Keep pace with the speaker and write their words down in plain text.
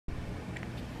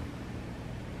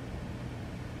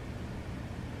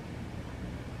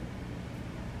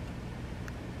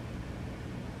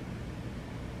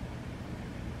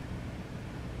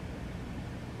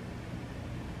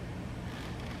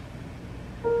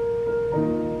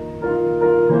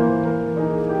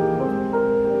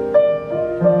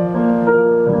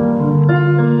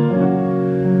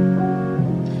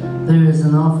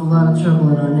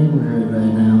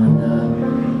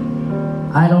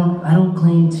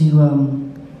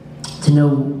to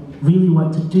know really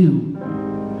what to do.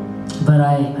 But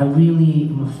I really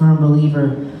am a firm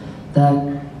believer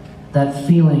that that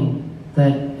feeling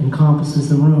that encompasses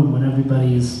the room when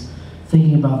everybody is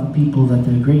thinking about the people that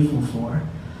they're grateful for,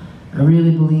 I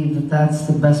really believe that that's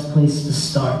the best place to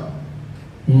start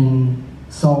in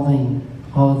solving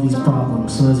all of these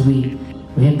problems. So as we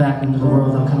head back into the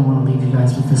world, I kind of want to leave you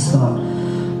guys with this thought.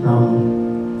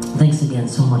 Thanks again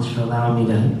so much for allowing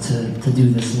me to do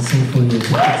this and sing for you.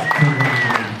 It's a privilege.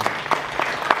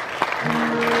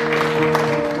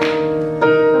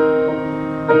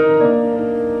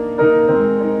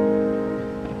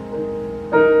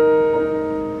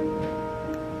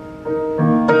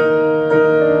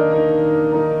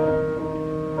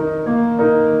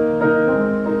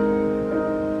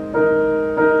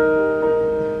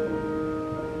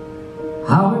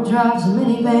 Drives a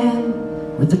minivan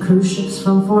with the cruise ships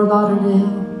from Fort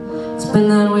Lauderdale. It's been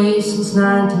that way since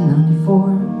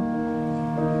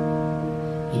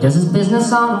 1994. He does his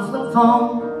business on a flip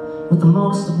phone with the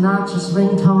most obnoxious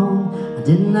ringtone. I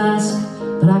didn't ask,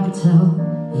 but I could tell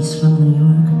he's from New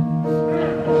York.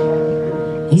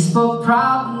 He spoke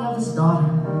proudly of his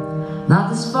daughter, not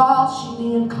this fall she'd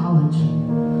be in college.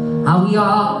 How he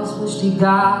always wished he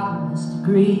got this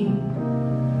degree.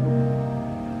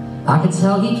 I could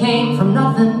tell he came from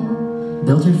nothing,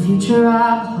 built her future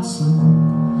out of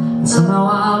hustling, and somehow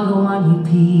I'm the one you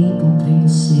people pay to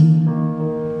see.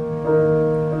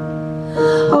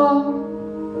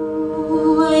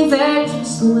 Oh, ain't that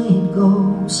just the way it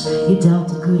goes? You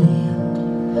dealt a good hand,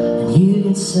 and you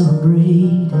get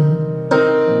celebrated.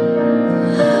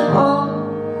 Oh,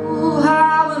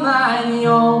 how am I the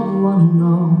only one who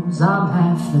knows I'm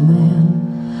half the man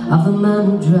of the men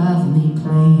who drive me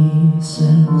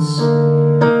places?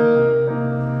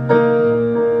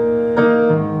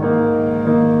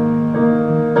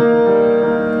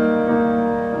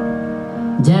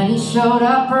 Danny showed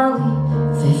up early,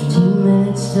 15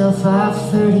 minutes till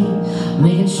 5:30,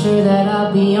 making sure that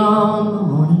I'd be on the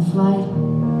morning flight.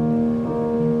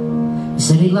 He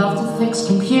said he loved to fix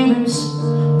computers,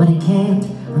 but he can't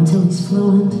until he's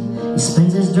fluent. He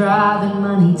spends his driving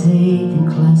money taking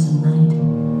class at night.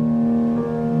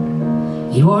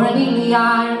 He wore a neatly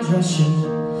ironed dress shirt,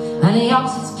 and he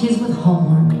helps his kids with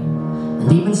homework. And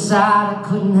deep inside I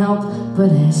couldn't help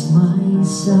but ask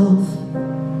myself,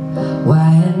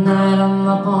 why at night I'm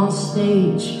up on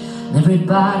stage and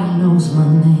everybody knows my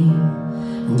name,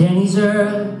 and Danny's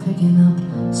early picking up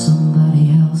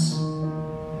somebody else.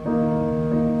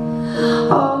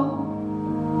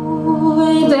 Oh,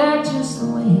 ain't that just the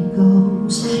way it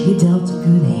goes? You dealt a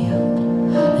good hand,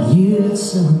 and you get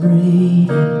celebrated.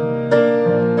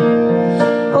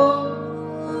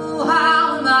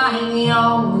 The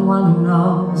only one who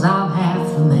knows I'm half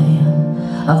the man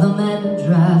of the men who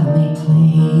drive me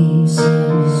places.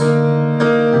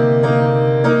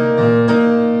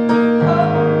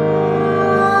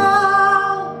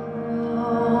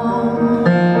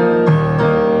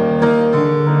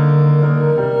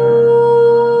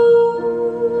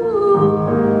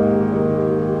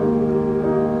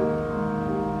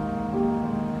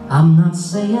 I'm not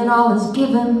saying all is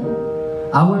given.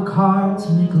 I work hard to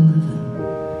make a living,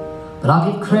 but I'll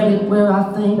give credit where I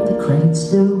think the credit's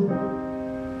due.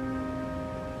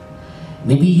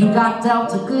 Maybe you got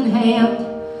dealt a good hand,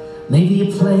 maybe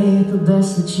you played the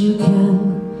best that you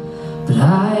can, but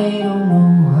I don't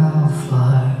know how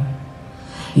far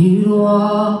you'd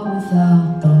walk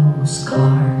without those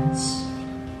cards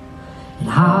in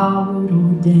Howard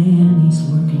or Danny's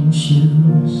working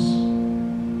shoes.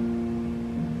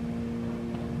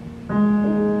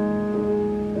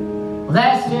 Well,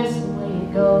 that's just the way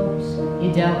it goes. You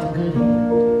dealt a good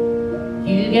hand,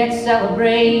 you get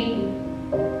celebrated.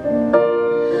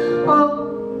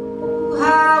 Oh,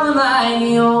 how am I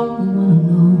the only one who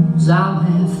knows I'm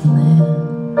half the man?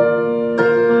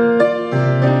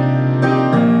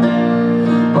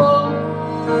 Oh,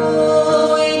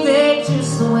 ain't that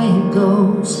just the way it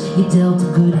goes? You dealt a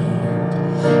good hand,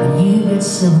 and you get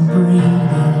celebrated.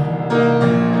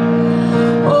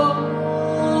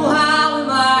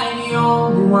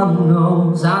 One who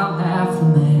knows I'm half the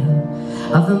man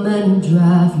of the men who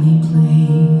drive me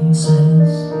places.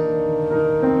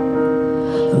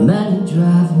 The men who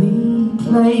drive me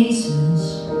places.